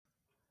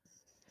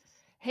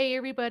Hey,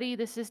 everybody,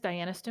 this is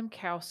Diana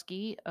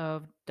Stemkowski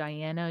of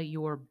Diana,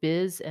 your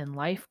biz and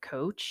life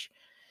coach.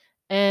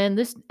 And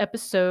this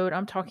episode,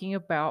 I'm talking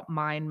about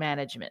mind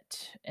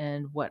management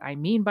and what I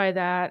mean by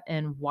that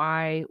and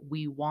why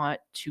we want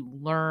to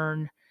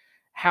learn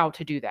how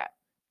to do that.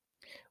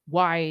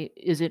 Why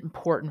is it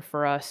important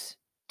for us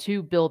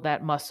to build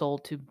that muscle,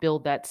 to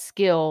build that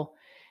skill,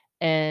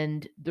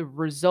 and the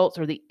results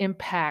or the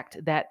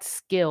impact that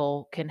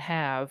skill can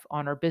have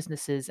on our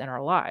businesses and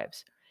our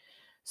lives?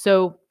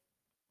 So,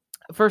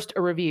 first,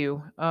 a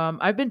review.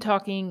 I've been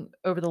talking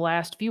over the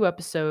last few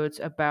episodes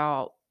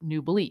about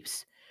new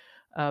beliefs,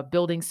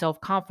 building self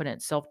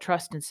confidence, self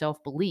trust, and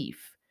self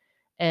belief,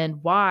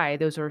 and why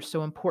those are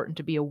so important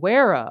to be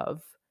aware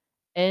of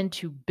and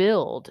to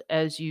build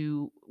as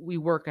we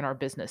work in our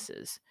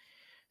businesses.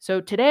 So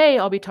today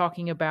I'll be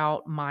talking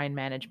about mind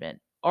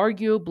management,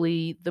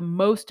 arguably the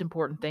most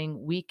important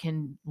thing we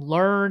can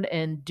learn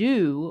and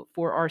do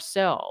for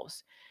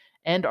ourselves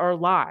and our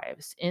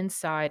lives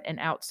inside and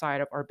outside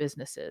of our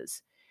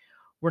businesses.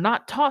 We're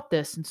not taught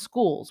this in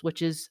schools,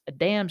 which is a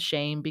damn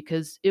shame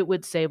because it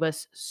would save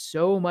us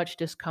so much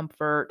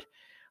discomfort,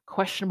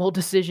 questionable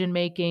decision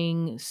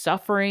making,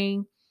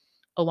 suffering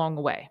along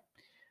the way.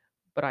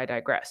 But I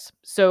digress.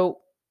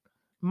 So,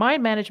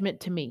 mind management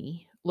to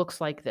me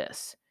looks like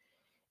this: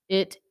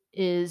 it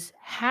is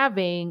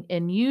having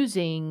and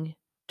using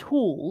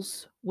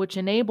tools which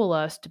enable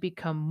us to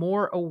become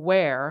more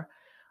aware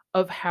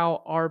of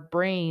how our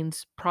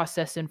brains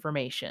process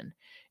information,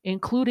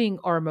 including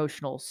our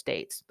emotional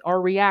states,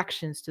 our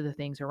reactions to the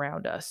things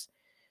around us,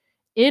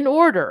 in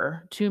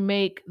order to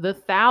make the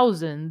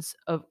thousands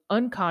of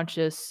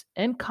unconscious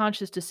and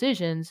conscious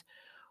decisions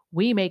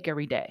we make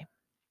every day.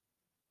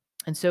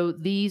 And so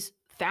these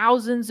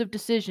thousands of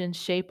decisions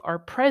shape our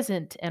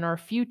present and our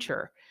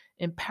future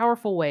in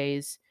powerful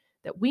ways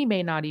that we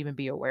may not even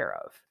be aware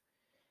of.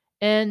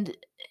 And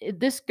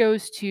this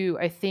goes to,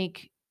 I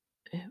think,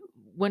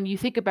 when you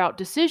think about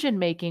decision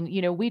making,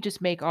 we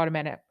just make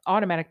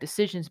automatic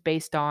decisions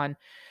based on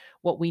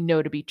what we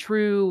know to be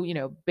true,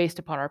 based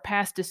upon our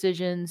past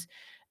decisions,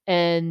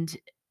 and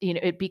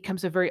it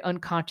becomes a very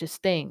unconscious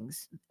thing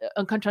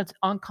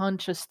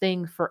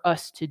for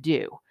us to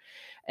do.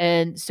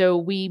 And so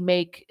we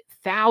make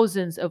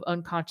thousands of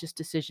unconscious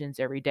decisions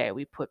every day.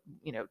 We put,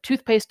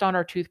 toothpaste on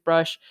our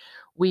toothbrush,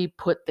 we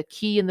put the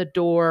key in the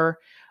door.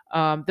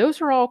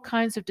 Those are all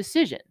kinds of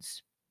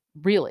decisions,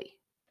 really.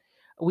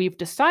 We've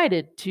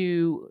decided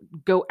to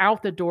go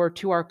out the door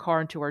to our car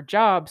and to our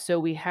job,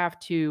 so we have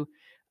to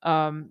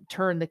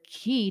turn the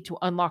key to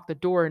unlock the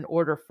door in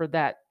order for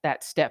that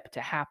step to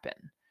happen.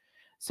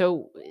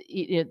 So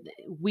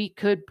we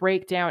could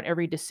break down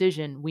every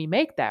decision we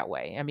make that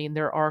way. I mean,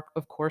 there are,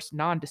 of course,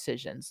 non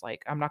decisions.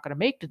 Like, I'm not going to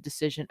make the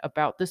decision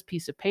about this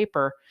piece of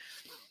paper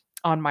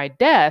on my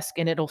desk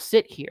and it'll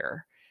sit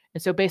here.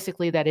 And so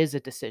basically, that is a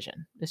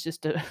decision. It's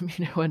just a,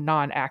 a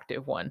non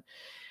active one.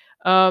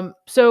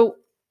 So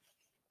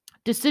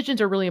decisions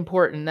are really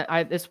important.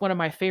 It's one of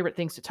my favorite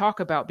things to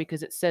talk about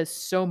because it says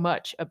so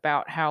much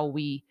about how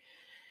we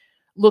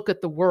look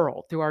at the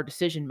world through our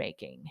decision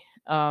making.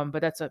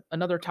 But that's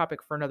another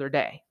topic for another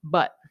day.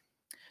 But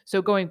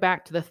so going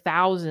back to the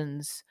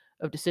thousands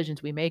of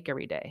decisions we make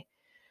every day,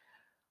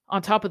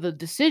 on top of the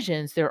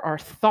decisions, there are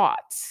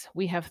thoughts.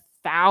 We have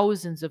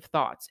thousands of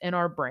thoughts in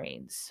our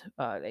brains.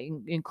 They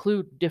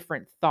include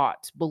different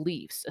thoughts,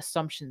 beliefs,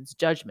 assumptions,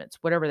 judgments,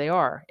 whatever they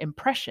are,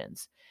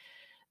 impressions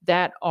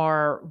that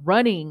are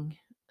running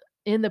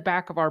in the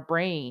back of our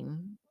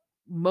brain,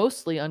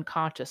 mostly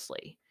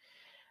unconsciously,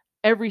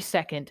 every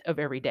second of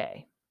every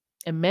day.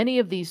 And many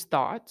of these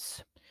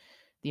thoughts,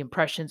 the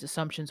impressions,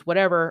 assumptions,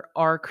 whatever,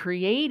 are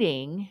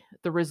creating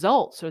the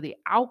results or the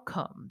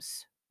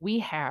outcomes we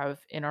have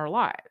in our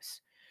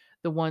lives.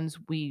 The ones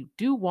we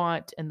do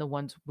want and the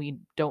ones we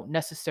don't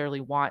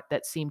necessarily want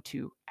that seem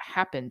to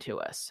happen to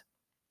us.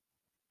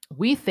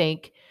 We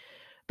think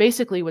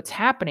basically what's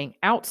happening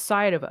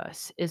outside of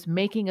us is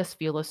making us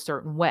feel a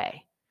certain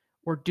way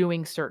or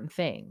doing certain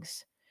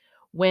things,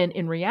 when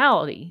in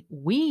reality,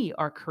 we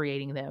are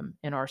creating them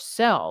in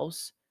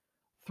ourselves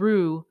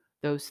through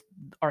those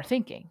our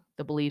thinking,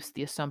 the beliefs,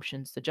 the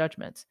assumptions, the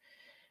judgments.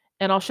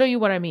 And I'll show you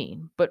what I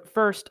mean. But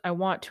first, I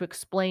want to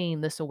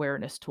explain this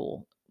awareness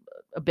tool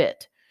a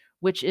bit,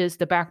 which is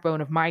the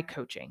backbone of my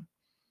coaching.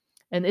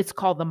 And it's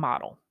called the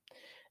model.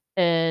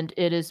 And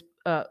it's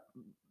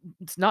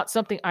not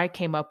something I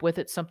came up with.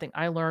 It's something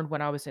I learned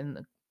when I was in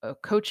the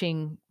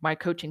my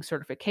coaching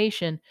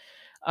certification,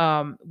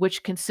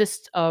 which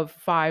consists of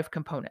 5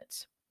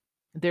 components.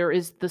 There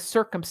is the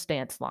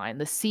circumstance line,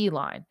 the C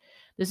line.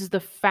 This is the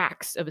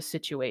facts of a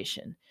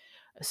situation.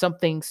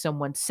 Something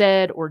someone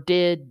said or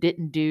did,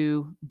 didn't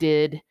do,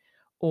 did,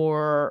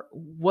 or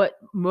what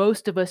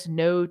most of us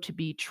know to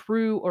be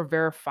true or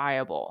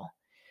verifiable.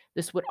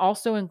 This would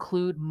also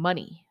include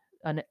money.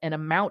 An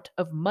amount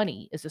of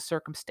money is a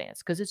circumstance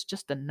because it's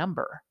just a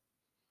number.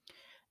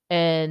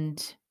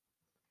 And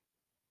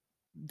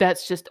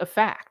That's just a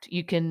fact.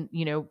 You can,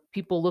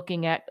 people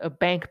looking at a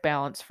bank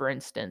balance, for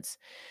instance,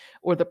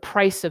 or the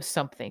price of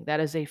something, that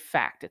is a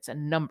fact. It's a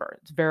number,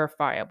 it's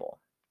verifiable.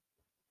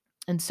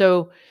 And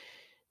so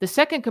the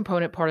second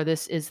component part of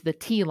this is the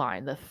T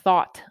line, the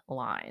thought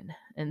line.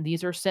 And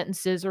these are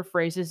sentences or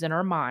phrases in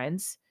our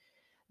minds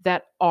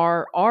that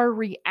are our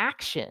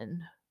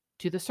reaction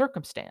to the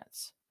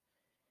circumstance.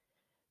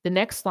 The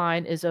next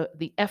line is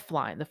the F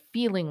line, the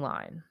feeling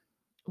line,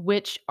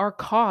 which are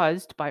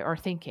caused by our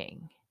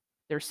thinking.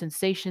 There's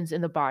sensations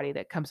in the body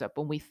that comes up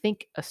when we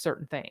think a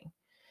certain thing.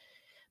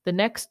 The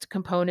next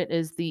component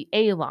is the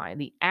A line,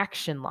 the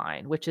action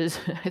line, which is,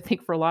 I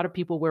think, for a lot of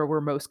people where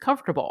we're most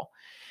comfortable,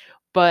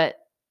 but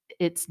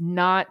it's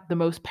not the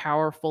most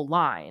powerful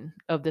line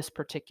of this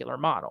particular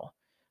model,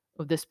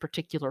 of this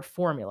particular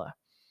formula.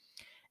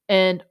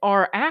 And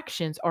our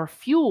actions are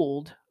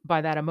fueled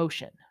by that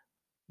emotion,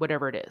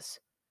 whatever it is.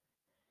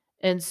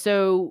 And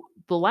so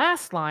the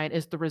last line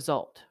is the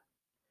result,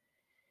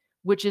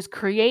 which is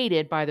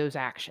created by those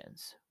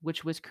actions,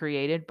 which was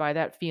created by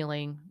that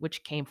feeling,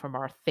 which came from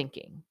our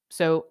thinking.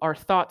 So our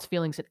thoughts,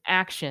 feelings, and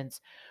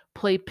actions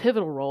play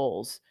pivotal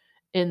roles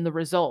in the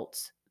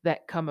results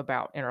that come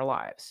about in our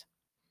lives.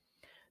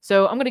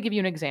 So I'm going to give you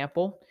an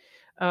example.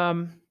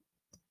 Um,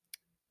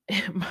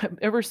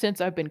 Ever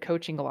since I've been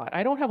coaching a lot,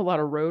 I don't have a lot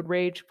of road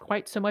rage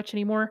quite so much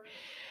anymore.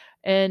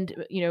 And,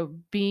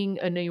 being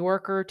a New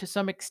Yorker to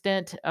some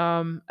extent,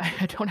 I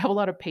don't have a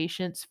lot of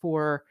patience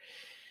for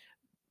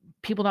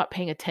people not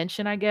paying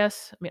attention, I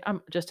guess. I mean,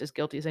 I'm just as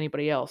guilty as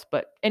anybody else.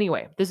 But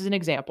anyway, this is an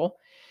example.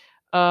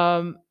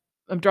 Um,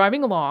 I'm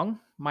driving along,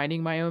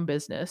 minding my own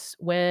business,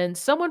 when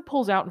someone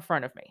pulls out in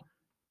front of me,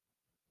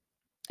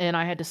 and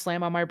I had to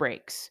slam on my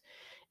brakes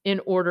in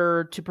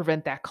order to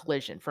prevent that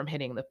collision from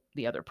hitting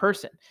the other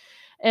person.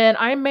 And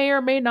I may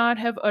or may not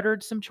have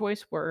uttered some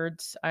choice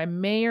words. I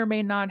may or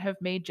may not have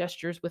made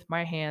gestures with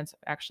my hands.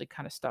 I've actually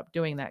kind of stopped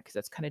doing that because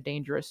that's kind of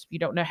dangerous. You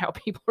don't know how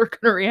people are going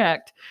to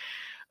react.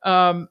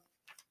 Um,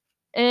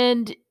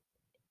 and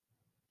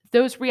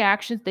those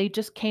reactions, they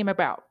just came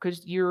about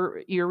because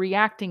you're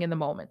reacting in the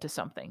moment to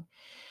something.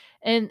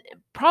 And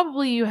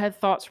probably you had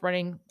thoughts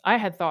running I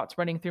had thoughts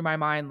running through my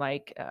mind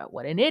like,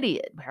 "What an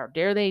idiot. How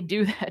dare they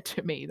do that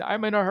to me?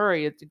 I'm in a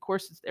hurry.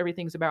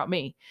 Everything's about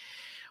me."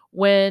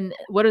 When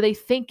what are they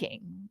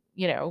thinking?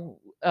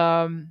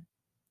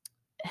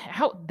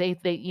 How they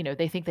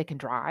think they can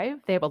drive.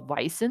 They have a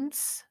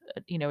license,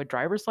 a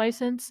driver's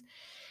license,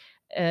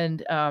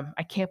 and,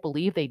 I can't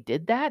believe they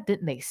did that.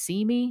 Didn't they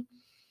see me?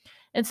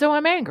 And so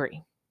I'm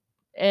angry.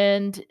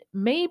 And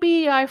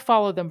maybe I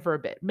followed them for a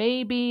bit.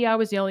 Maybe I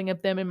was yelling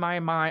at them in my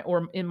mind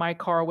or in my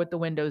car with the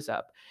windows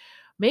up.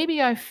 Maybe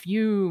I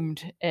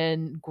fumed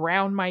and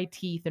ground my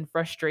teeth in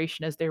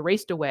frustration as they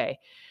raced away.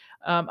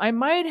 I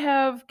might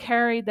have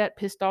carried that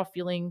pissed off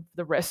feeling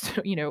the rest,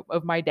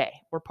 of my day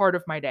or part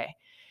of my day.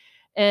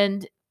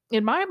 And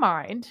in my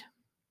mind,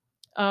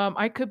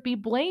 I could be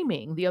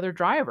blaming the other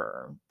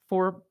driver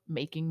for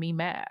making me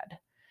mad.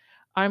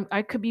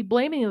 I could be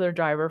blaming the other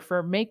driver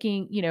for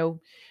making,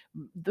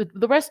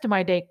 the rest of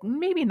my day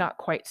maybe not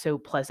quite so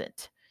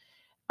pleasant.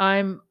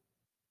 I'm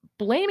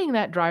blaming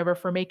that driver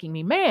for making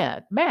me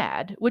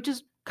mad, which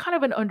is kind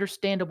of an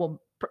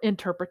understandable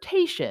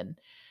interpretation.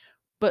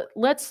 But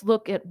let's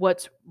look at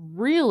what's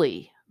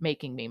really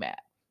making me mad.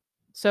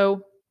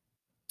 So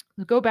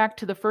go back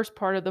to the first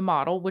part of the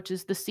model, which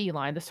is the C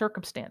line, the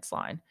circumstance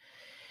line.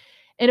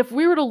 And if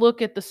we were to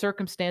look at the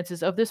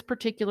circumstances of this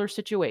particular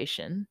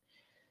situation,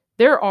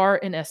 there are,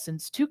 in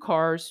essence, two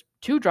cars,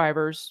 two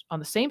drivers on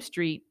the same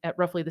street at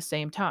roughly the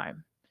same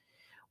time.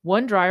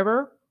 One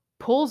driver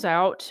pulls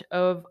out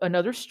of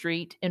another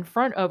street in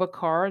front of a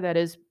car that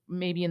is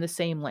maybe in the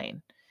same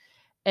lane.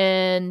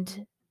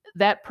 And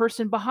that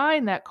person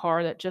behind that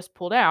car that just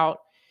pulled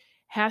out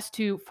has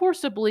to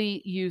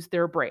forcibly use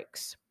their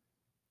brakes.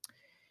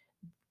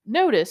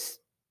 Notice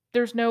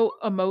there's no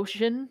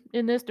emotion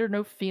in this, there are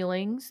no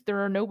feelings,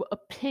 there are no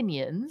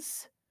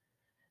opinions.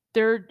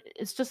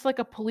 It's just like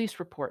a police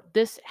report.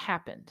 This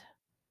happened.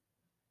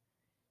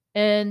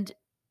 And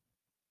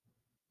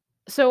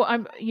so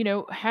I'm,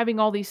 having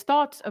all these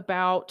thoughts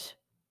about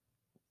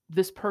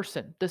this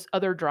person, this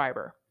other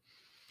driver.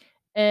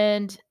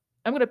 And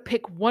I'm going to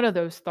pick one of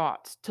those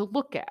thoughts to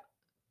look at.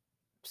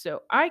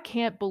 So I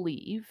can't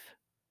believe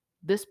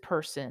this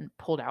person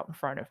pulled out in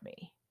front of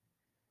me.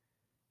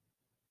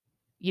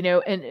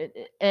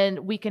 And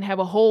we can have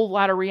a whole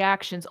lot of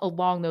reactions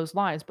along those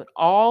lines, but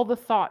all the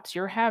thoughts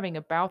you're having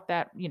about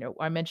that,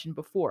 I mentioned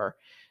before,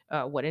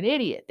 what an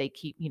idiot. They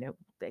keep,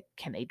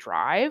 can they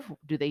drive?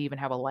 Do they even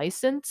have a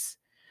license?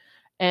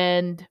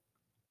 And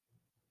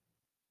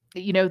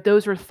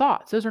those are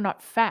thoughts. Those are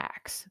not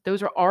facts.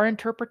 Those are our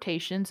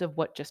interpretations of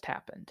what just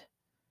happened.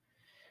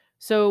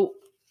 So,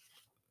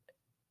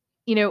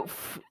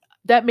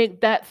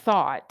 that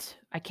thought,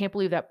 I can't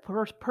believe that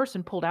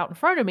person pulled out in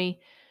front of me.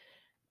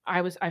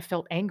 I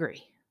felt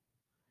angry.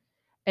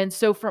 And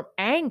so from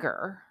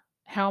anger,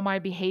 how am I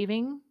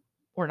behaving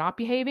or not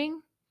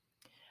behaving?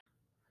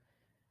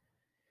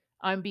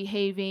 I'm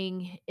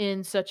behaving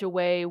in such a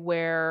way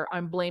where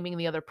I'm blaming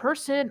the other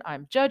person,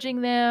 I'm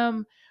judging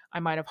them. I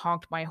might have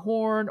honked my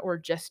horn or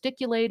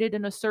gesticulated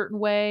in a certain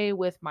way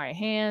with my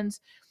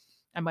hands.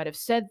 I might have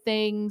said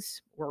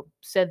things or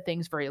said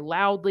things very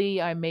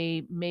loudly. I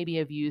maybe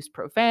have used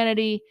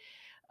profanity.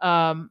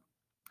 Um,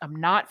 I'm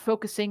not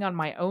focusing on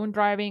my own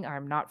driving.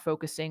 I'm not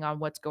focusing on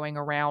what's going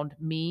around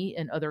me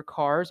and other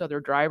cars, other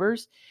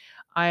drivers.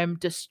 I'm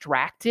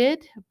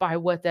distracted by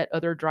what that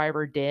other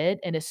driver did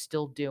and is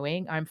still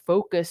doing. I'm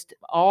focused,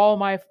 all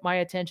my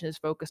attention is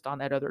focused on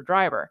that other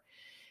driver.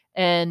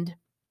 And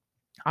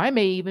I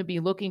may even be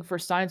looking for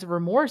signs of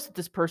remorse that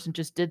this person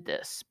just did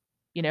this.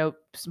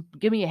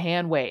 Give me a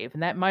hand wave,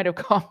 and that might have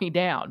calmed me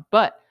down,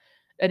 but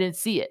I didn't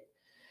see it.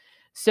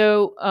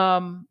 So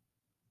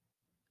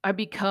I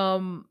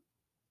become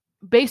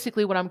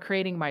basically what I'm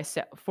creating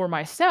myself for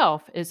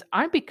myself is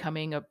I'm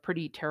becoming a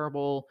pretty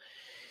terrible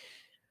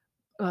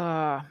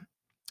uh,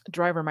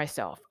 driver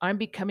myself. I'm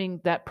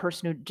becoming that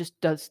person who just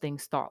does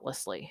things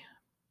thoughtlessly.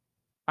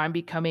 I'm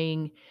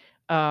becoming,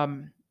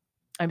 um,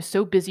 I'm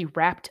so busy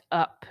wrapped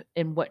up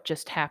in what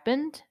just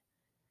happened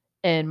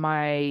and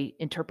my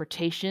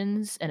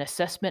interpretations and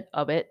assessment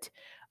of it.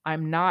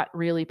 I'm not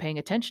really paying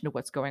attention to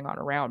what's going on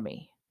around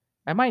me.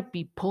 I might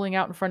be pulling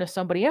out in front of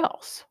somebody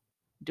else,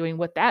 doing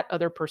what that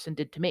other person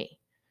did to me.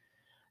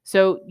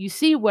 So you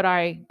see what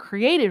I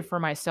created for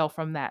myself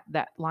from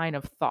that line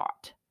of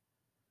thought.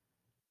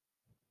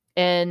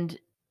 And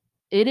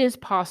it is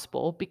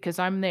possible because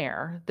I'm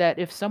there that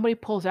if somebody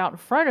pulls out in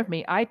front of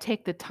me, I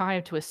take the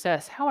time to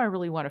assess how I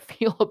really want to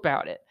feel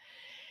about it.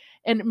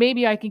 And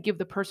maybe I can give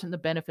the person the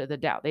benefit of the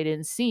doubt. They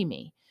didn't see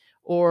me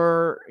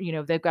or,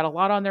 they've got a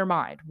lot on their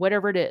mind,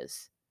 whatever it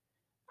is.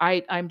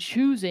 I'm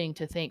choosing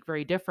to think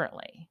very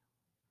differently.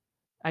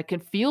 I can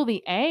feel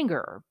the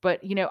anger, but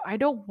I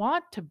don't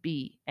want to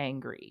be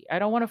angry. I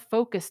don't want to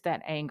focus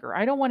that anger.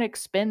 I don't want to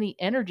expend the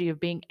energy of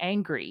being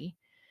angry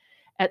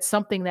at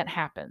something that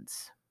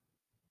happens.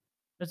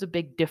 There's a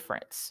big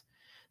difference.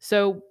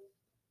 So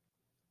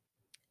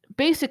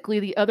basically,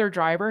 the other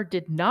driver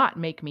did not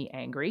make me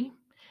angry.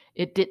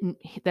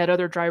 That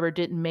other driver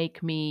didn't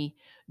make me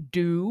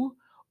do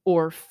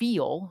or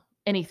feel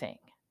anything.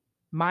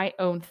 My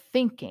own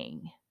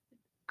thinking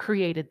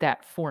created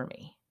that for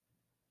me.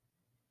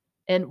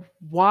 And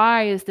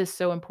why is this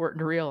so important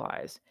to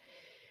realize?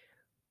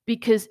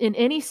 Because in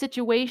any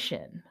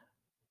situation,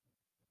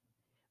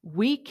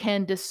 we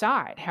can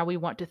decide how we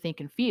want to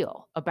think and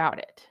feel about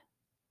it.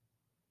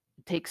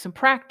 It takes some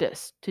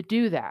practice to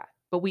do that,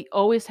 but we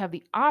always have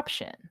the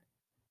option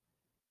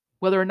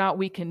whether or not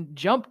we can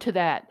jump to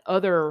that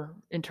other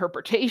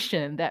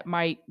interpretation that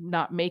might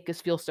not make us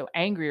feel so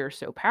angry or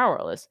so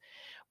powerless,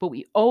 but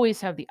we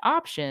always have the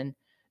option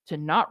to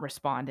not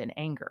respond in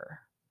anger.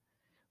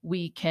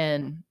 We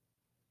can,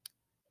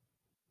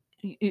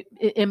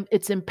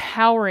 it's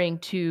empowering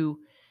to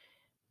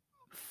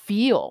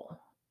feel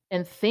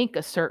and think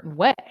a certain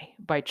way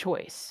by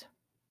choice.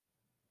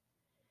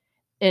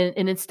 And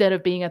instead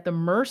of being at the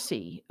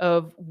mercy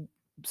of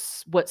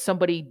what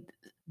somebody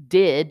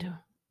did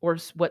or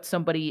what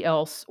somebody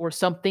else or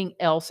something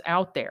else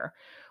out there,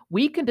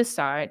 we can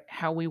decide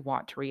how we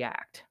want to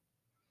react.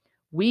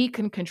 We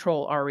can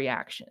control our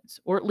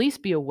reactions or at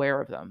least be aware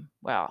of them.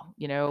 Well,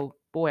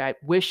 boy, I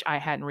wish I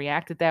hadn't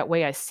reacted that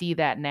way. I see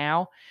that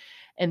now.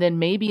 And then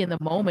maybe in the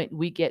moment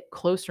we get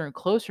closer and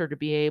closer to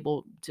be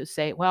able to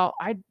say, well,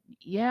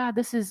 yeah,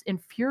 this is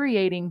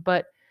infuriating,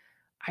 but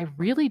I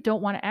really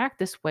don't want to act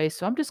this way.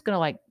 So I'm just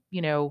going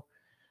to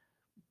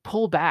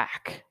pull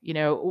back,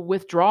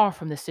 withdraw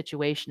from the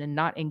situation and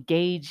not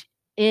engage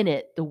in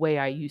it the way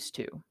I used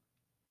to.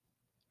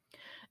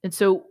 And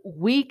so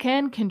we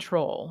can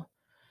control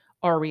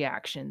our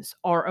reactions,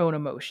 our own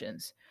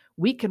emotions.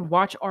 We can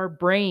watch our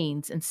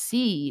brains and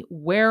see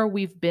where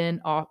we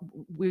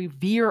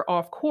veer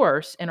off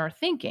course in our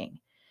thinking.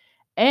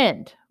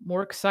 And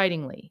more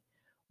excitingly,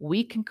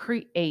 we can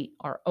create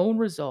our own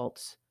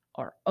results,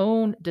 our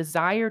own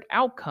desired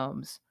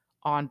outcomes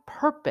on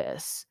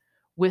purpose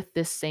with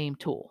this same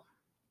tool.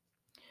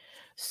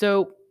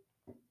 So,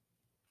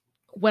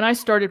 when I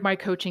started my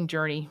coaching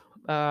journey,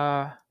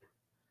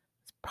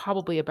 it's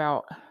probably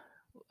about,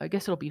 I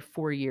guess it'll be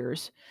 4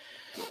 years.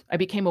 I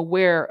became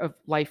aware of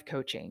life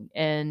coaching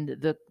and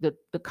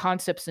the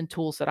concepts and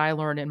tools that I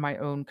learned in my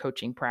own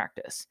coaching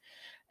practice.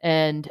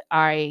 And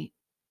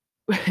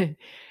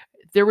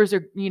there was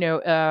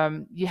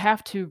you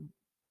have to.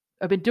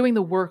 I've been doing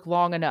the work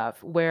long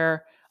enough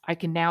where I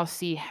can now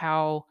see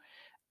how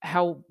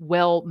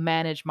well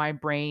managed my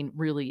brain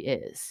really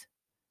is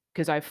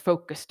because I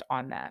focused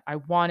on that. I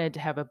wanted to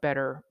have a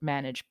better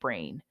managed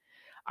brain.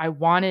 I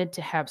wanted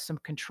to have some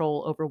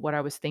control over what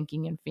I was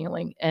thinking and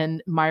feeling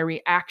and my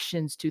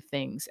reactions to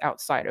things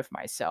outside of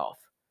myself.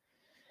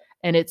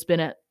 And it's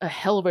been a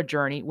hell of a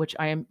journey, which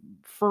I am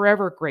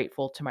forever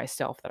grateful to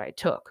myself that I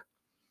took.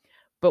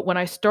 But when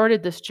I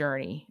started this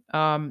journey,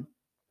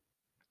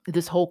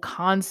 this whole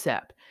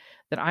concept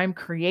that I'm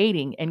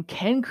creating and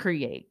can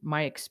create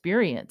my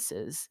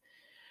experiences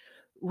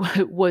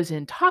was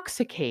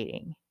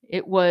intoxicating.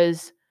 It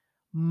was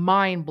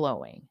mind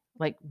blowing.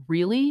 Like,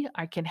 really?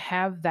 I can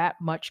have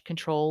that much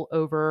control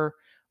over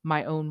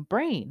my own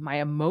brain, my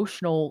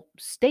emotional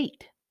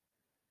state.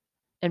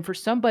 And for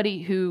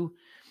somebody who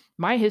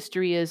my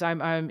history is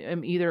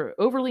I'm either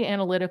overly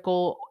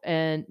analytical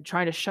and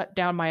trying to shut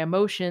down my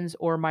emotions,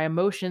 or my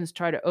emotions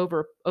try to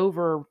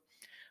overcome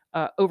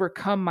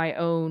my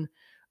own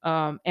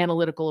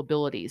analytical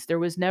abilities. There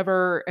was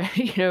never,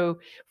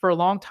 for a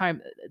long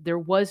time, there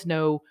was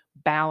no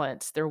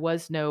balance. There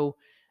was no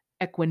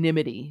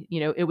equanimity.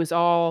 It was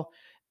all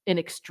an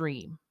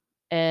extreme.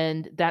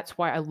 And that's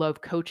why I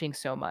love coaching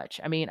so much.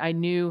 I mean, I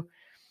knew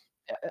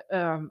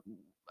um,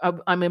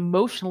 I'm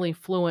emotionally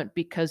fluent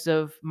because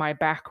of my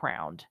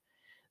background,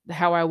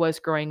 how I was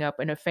growing up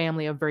in a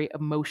family of very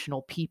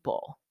emotional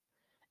people.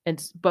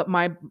 But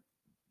my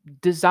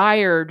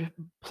desired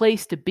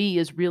place to be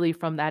is really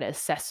from that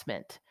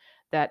assessment,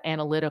 that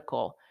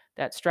analytical,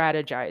 that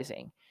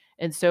strategizing.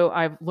 And so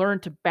I've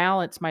learned to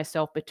balance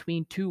myself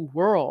between two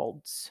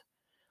worlds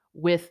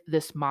with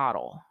this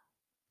model.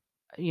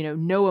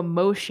 No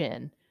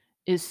emotion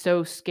is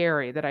so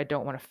scary that I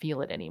don't want to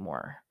feel it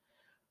anymore.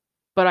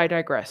 But I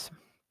digress.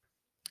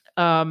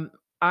 Um,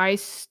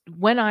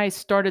 when I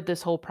started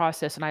this whole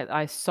process and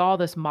I saw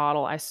this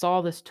model, I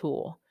saw this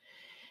tool,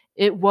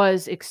 it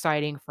was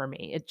exciting for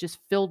me. It just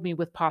filled me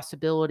with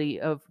possibility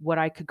of what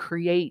I could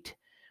create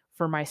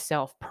for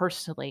myself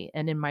personally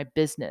and in my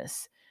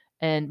business,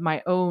 and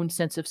my own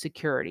sense of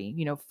security,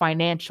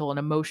 financial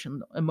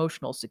and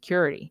emotional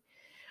security.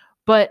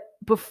 But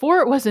before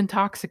it was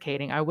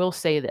intoxicating, I will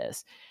say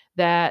this,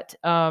 that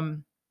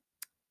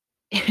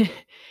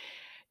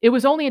it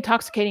was only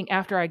intoxicating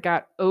after I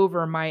got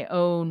over my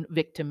own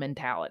victim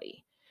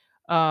mentality,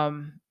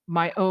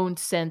 my own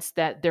sense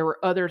that there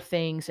were other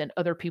things and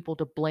other people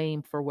to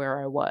blame for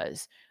where I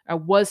was. I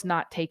was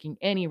not taking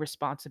any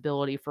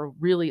responsibility for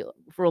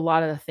a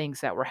lot of the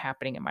things that were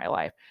happening in my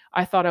life.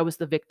 I thought I was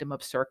the victim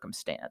of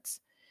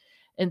circumstance.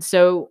 And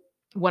so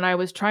when I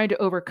was trying to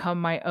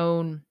overcome my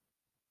own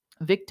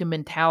victim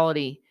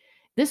mentality,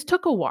 this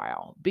took a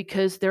while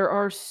because there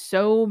are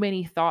so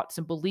many thoughts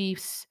and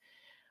beliefs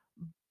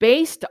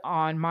based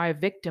on my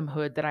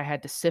victimhood that I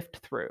had to sift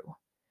through.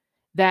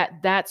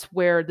 That's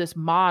where this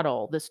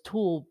model, this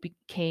tool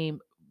became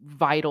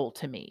vital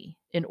to me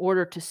in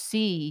order to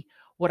see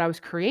what I was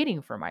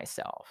creating for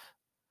myself.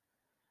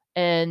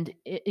 And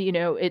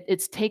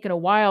it's taken a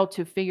while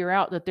to figure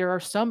out that there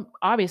are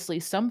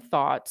obviously some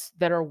thoughts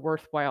that are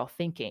worthwhile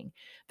thinking.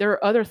 There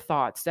are other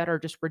thoughts that are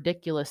just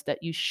ridiculous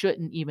that you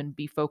shouldn't even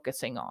be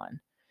focusing on.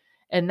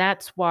 And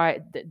that's why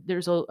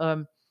there's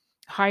a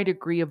high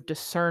degree of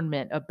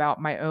discernment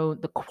about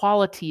the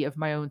quality of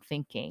my own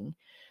thinking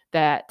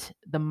that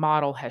the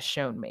model has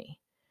shown me.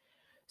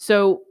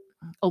 So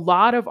a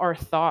lot of our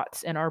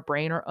thoughts in our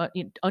brain are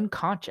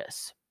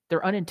unconscious.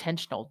 They're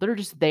unintentional. They're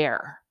just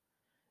there.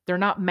 They're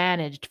not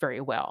managed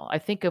very well. I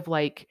think of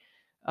like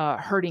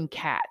herding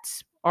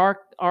cats.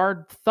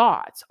 Our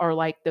thoughts are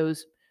like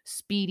those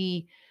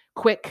speedy,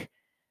 quick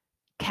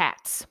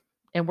cats,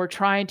 and we're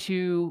trying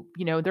to,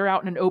 they're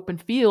out in an open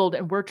field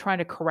and we're trying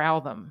to corral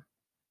them.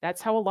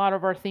 That's how a lot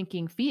of our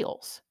thinking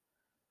feels.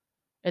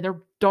 And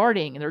they're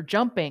darting and they're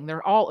jumping,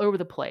 they're all over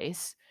the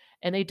place,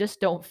 and they just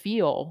don't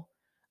feel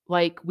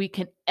like we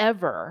can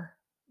ever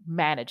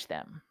manage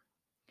them.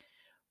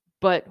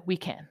 But we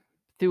can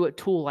through a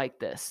tool like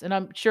this. And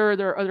I'm sure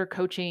there are other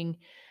coaching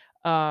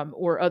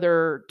or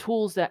other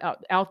tools that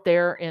out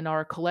there in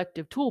our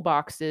collective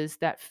toolboxes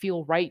that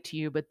feel right to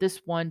you, but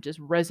this one just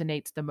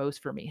resonates the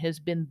most for me. Has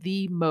been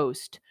the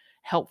most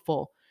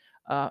helpful,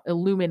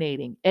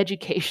 illuminating,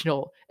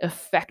 educational,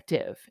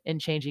 effective in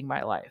changing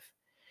my life.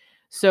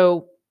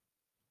 So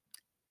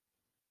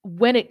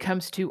when it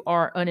comes to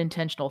our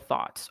unintentional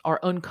thoughts, our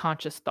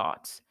unconscious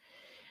thoughts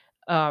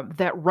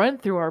that run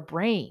through our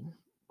brain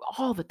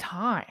all the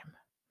time,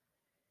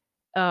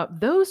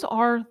 those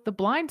are the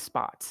blind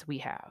spots we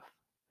have.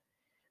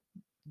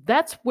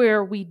 That's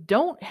where we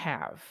don't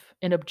have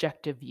an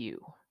objective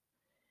view.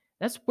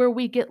 That's where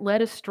we get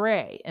led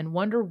astray and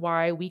wonder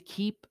why we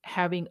keep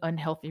having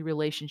unhealthy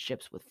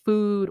relationships with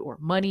food or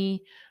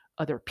money,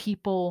 other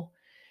people.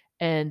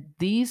 And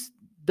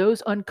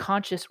those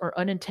unconscious or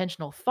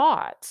unintentional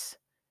thoughts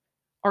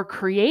are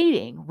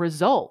creating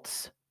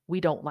results we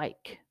don't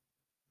like.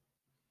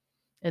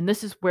 And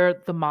this is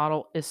where the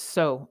model is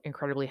so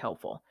incredibly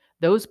helpful.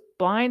 Those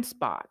blind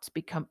spots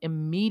become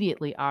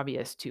immediately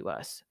obvious to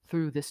us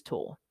through this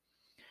tool.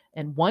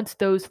 And once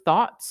those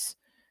thoughts,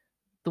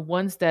 the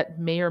ones that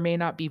may or may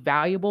not be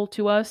valuable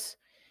to us,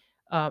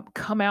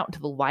 come out into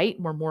the light,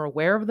 and we're more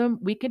aware of them,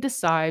 we can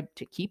decide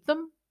to keep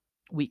them,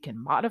 we can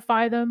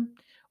modify them,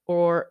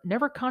 or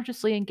never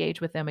consciously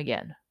engage with them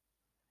again.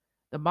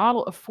 The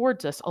model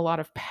affords us a lot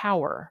of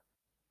power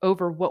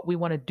over what we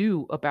want to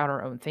do about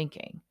our own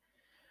thinking.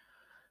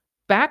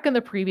 Back in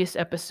the previous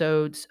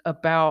episodes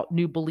about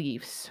new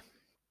beliefs,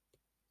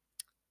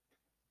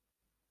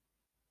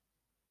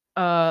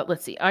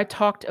 let's see, I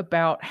talked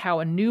about how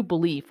a new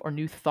belief or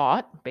new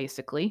thought,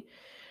 basically,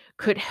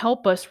 could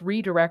help us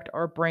redirect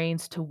our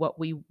brains to what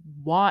we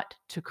want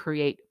to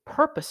create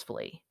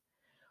purposefully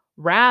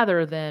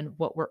rather than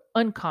what we're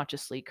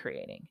unconsciously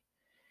creating.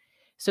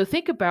 So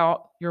think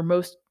about your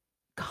most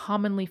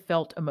commonly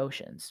felt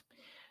emotions.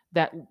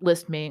 That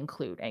list may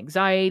include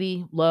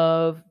anxiety,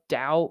 love,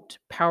 doubt,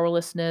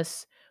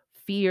 powerlessness,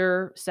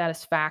 fear,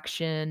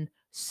 satisfaction,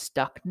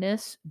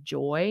 stuckness,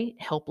 joy,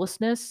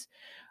 helplessness,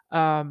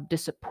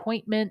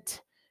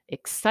 disappointment,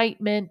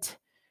 excitement.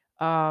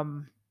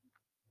 Um,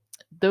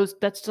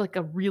 that's like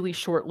a really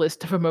short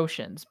list of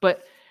emotions.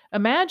 But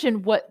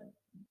imagine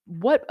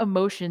what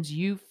emotions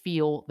you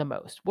feel the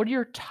most. What are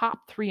your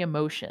top 3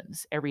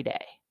 emotions every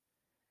day?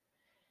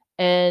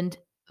 And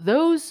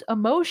those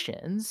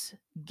emotions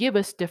give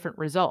us different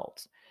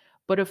results.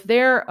 But if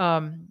there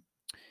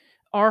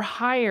are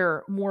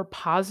higher, more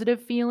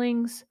positive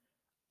feelings,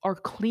 are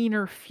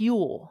cleaner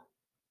fuel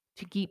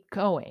to keep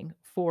going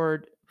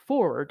forward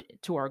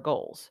to our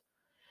goals.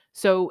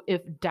 So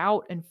if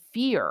doubt and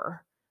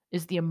fear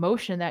is the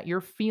emotion that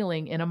you're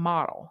feeling in a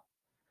model,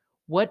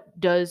 what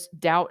does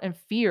doubt and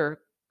fear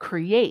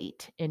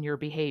create in your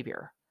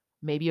behavior?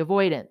 Maybe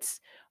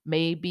avoidance,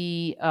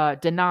 maybe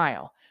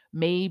denial,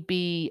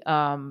 maybe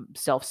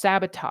self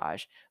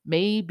sabotage,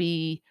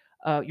 maybe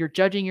you're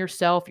judging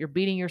yourself, you're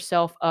beating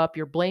yourself up,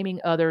 you're blaming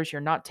others, you're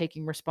not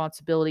taking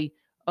responsibility.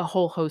 A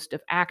whole host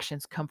of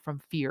actions come from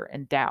fear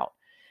and doubt.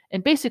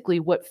 And basically,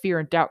 what fear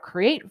and doubt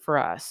create for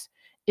us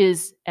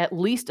is at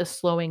least a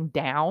slowing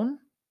down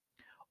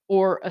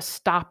or a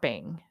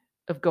stopping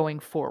of going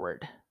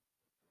forward.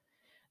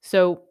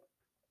 So,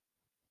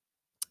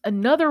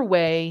 another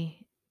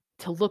way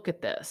to look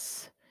at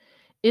this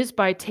is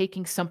by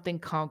taking something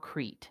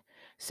concrete.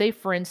 Say,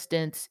 for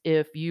instance,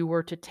 if you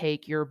were to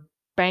take your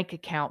bank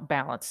account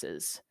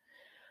balances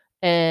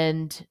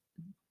and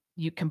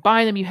you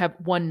combine them, you have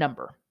one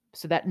number.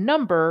 So that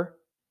number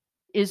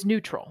is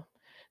neutral.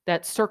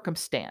 That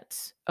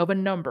circumstance of a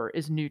number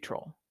is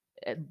neutral.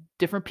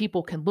 Different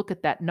people can look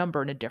at that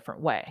number in a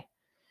different way.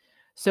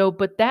 So,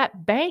 but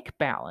that bank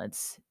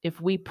balance,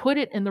 if we put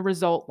it in the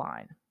result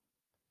line,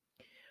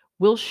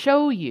 will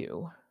show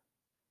you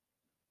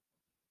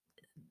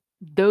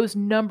those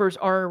numbers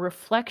are a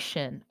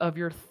reflection of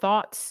your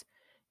thoughts,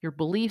 your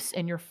beliefs,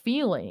 and your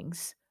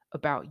feelings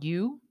about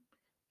you,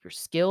 your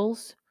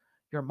skills,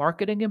 your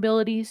marketing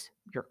abilities,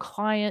 your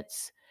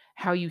clients,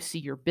 how you see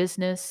your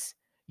business,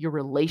 your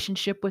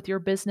relationship with your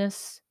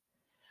business.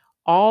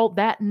 All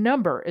that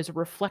number is a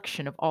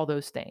reflection of all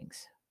those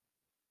things.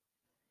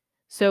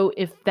 So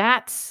if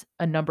that's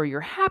a number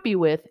you're happy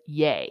with,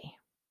 yay.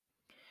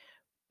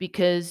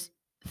 Because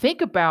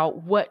think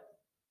about what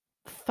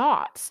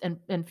thoughts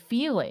and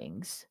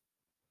feelings,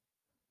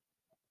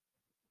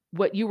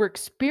 what you were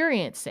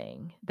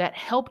experiencing that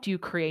helped you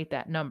create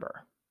that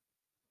number.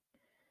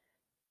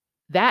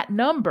 That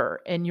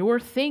number and your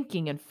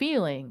thinking and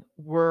feeling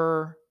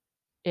were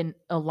in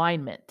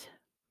alignment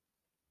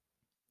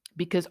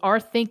because our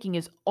thinking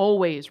is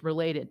always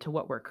related to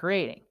what we're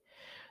creating.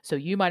 So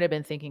you might have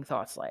been thinking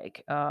thoughts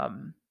like, I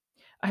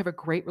have a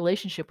great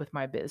relationship with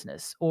my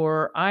business,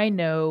 or I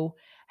know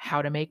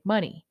how to make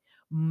money.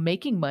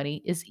 Making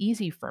money is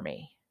easy for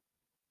me.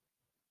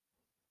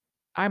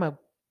 I'm a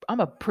I'm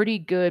a pretty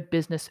good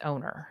business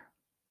owner.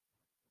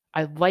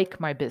 I like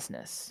my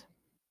business.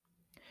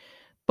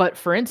 But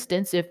for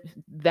instance, if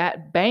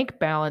that bank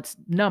balance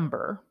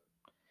number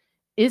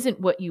isn't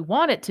what you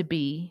want it to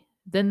be,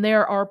 then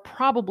there are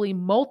probably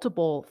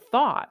multiple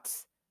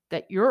thoughts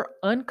that you're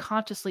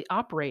unconsciously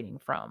operating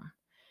from.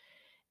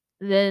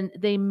 Then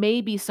they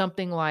may be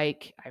something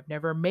like, I've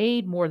never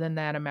made more than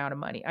that amount of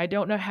money. I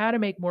don't know how to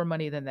make more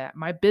money than that.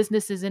 My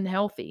business isn't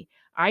healthy.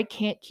 I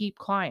can't keep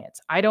clients.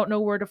 I don't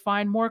know where to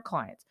find more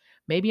clients.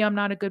 Maybe I'm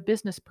not a good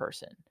business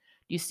person.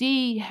 Do you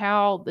see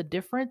how the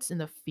difference in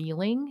the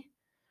feeling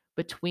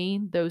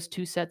between those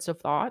two sets of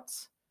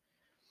thoughts?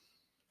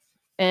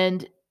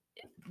 And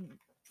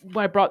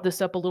I brought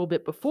this up a little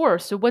bit before.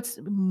 So, what's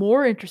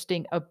more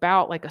interesting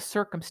about like a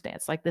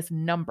circumstance, like this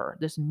number,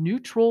 this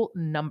neutral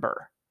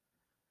number,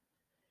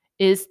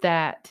 is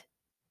that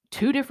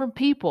two different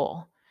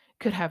people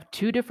could have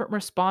two different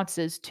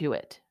responses to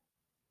it,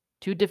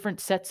 two different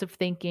sets of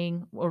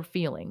thinking or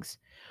feelings.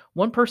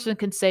 One person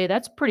can say,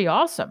 that's pretty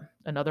awesome.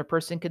 Another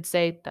person could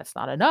say, that's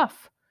not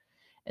enough.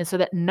 And so,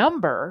 that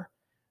number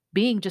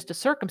being just a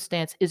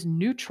circumstance is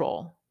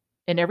neutral,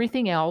 and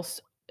everything else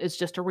is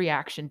just a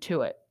reaction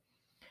to it.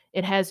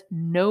 It has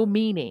no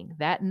meaning.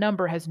 That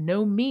number has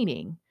no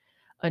meaning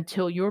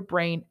until your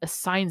brain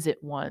assigns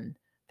it one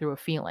through a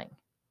feeling.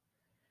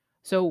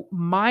 So,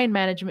 mind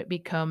management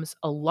becomes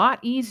a lot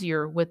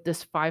easier with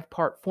this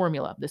 5-part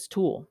formula, this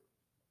tool.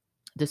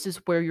 This is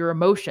where your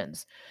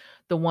emotions,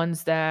 the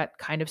ones that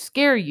kind of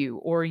scare you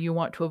or you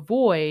want to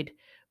avoid,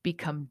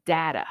 become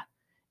data.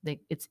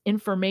 It's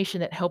information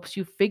that helps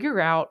you figure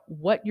out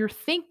what you're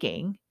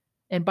thinking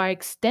and, by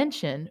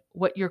extension,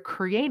 what you're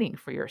creating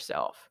for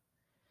yourself.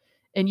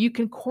 And you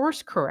can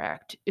course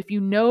correct if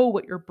you know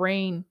what your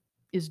brain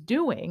is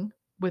doing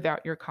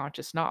without your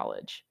conscious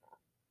knowledge.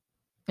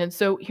 And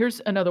so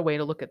here's another way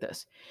to look at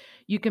this.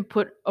 You can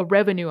put a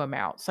revenue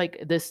amount. It's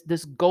like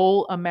this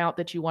goal amount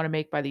that you want to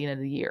make by the end of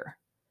the year.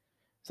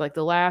 It's like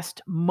the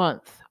last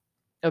month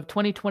of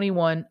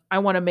 2021, I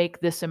want to make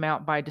this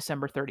amount by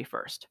December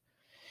 31st.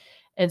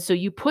 And so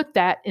you put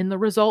that in the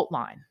result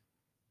line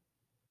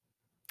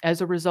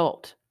as a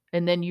result.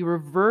 And then you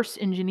reverse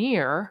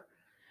engineer,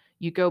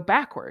 you go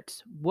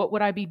backwards. What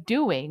would I be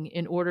doing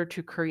in order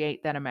to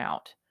create that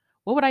amount?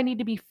 What would I need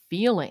to be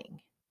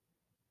feeling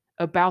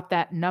about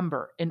that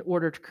number in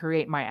order to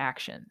create my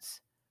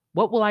actions?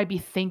 What will I be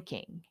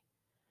thinking?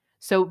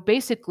 So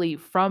basically,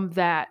 from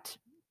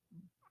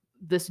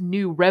this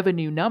new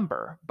revenue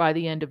number by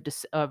the end of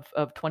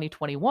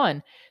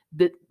 2021,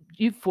 that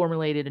you've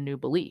formulated a new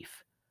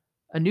belief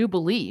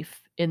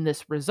in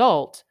this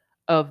result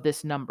of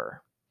this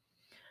number.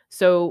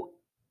 So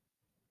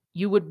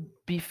you would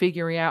be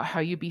figuring out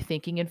how you'd be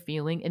thinking and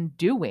feeling and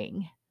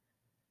doing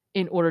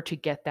in order to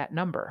get that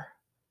number.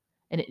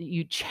 And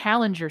you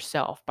challenge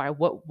yourself by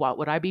what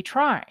would I be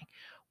trying?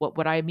 What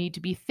would I need to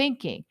be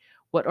thinking?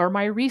 What are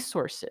my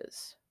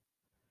resources?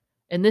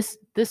 And this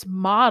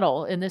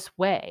model in this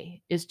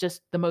way is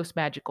just the most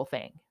magical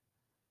thing.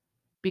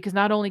 Because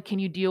not only can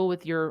you deal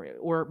with your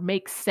or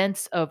make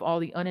sense of all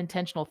the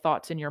unintentional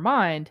thoughts in your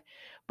mind,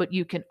 but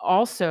you can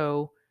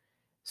also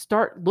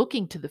start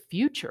looking to the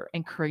future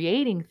and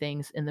creating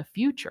things in the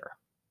future.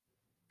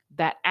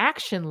 That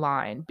action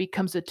line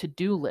becomes a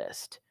to-do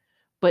list,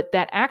 but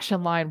that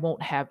action line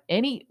won't have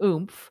any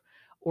oomph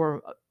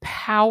or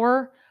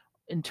power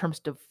in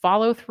terms of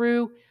follow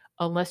through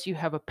unless you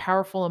have a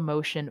powerful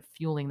emotion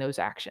fueling those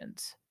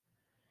actions.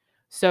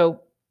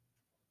 So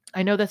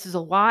I know this is a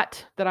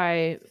lot that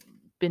I've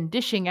been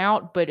dishing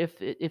out, but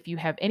if you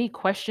have any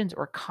questions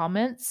or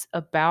comments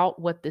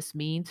about what this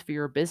means for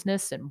your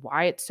business and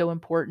why it's so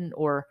important,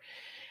 or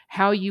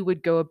how you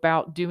would go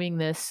about doing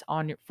this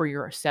for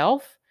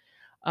yourself,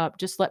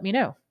 just let me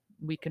know.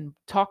 We can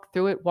talk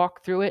through it,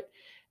 walk through it,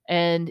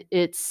 and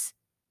it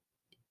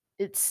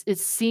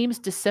seems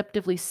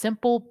deceptively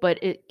simple,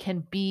 but it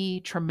can be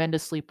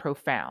tremendously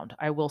profound.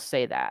 I will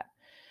say that.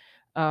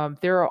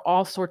 There are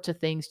all sorts of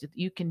things that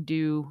you can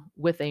do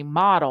with a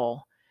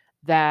model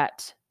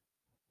that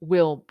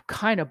will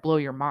kind of blow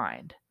your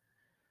mind.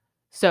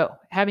 So,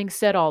 having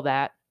said all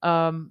that,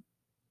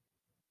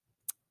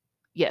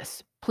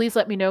 yes, please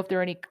let me know if there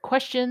are any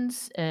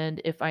questions,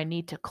 and if I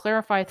need to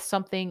clarify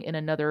something in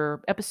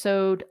another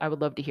episode, I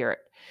would love to hear it.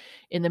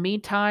 In the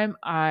meantime,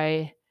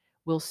 I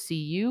will see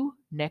you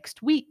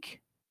next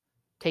week.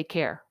 Take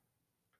care.